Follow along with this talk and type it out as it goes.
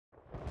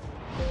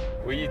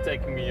Where are you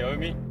taking me,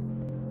 homie?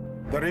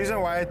 The reason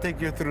why I take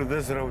you through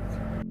this road,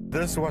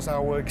 this was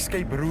our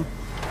escape route.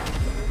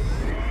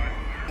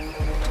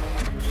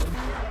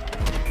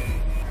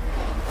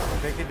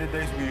 Back in the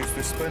days, we used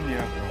to spin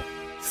here.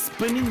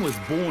 Spinning was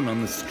born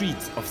on the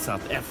streets of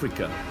South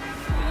Africa.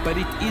 But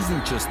it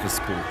isn't just a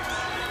sport,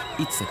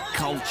 it's a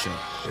culture.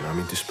 And I'm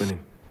into spinning,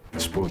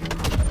 sport.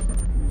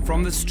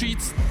 From the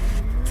streets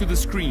to the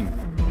screen,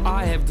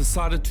 I have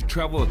decided to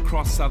travel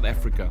across South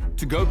Africa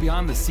to go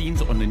behind the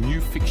scenes on a new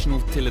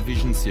fictional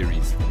television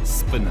series,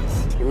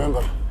 Spinners.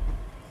 Remember,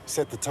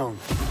 set the tone.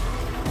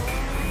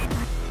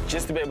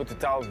 Just to be able to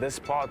tell this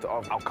part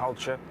of our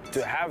culture,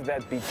 to have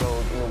that be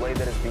told in the way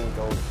that it's being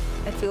told.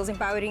 It feels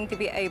empowering to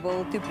be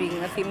able to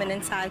bring a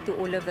feminine side to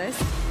all of us.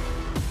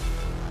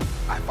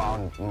 I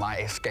found my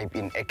escape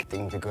in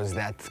acting because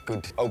that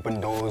could open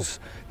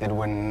doors that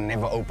were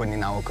never open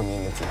in our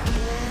community.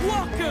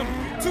 Welcome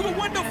to the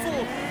wonderful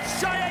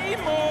Shaya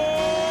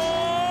Immortal!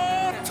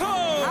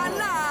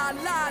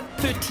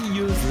 30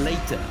 years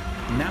later,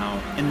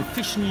 now an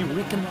officially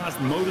recognized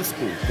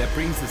motorsport that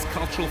brings this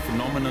cultural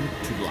phenomenon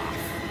to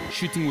life.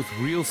 Shooting with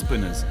real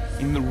spinners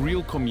in the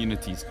real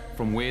communities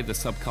from where the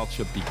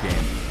subculture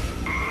began.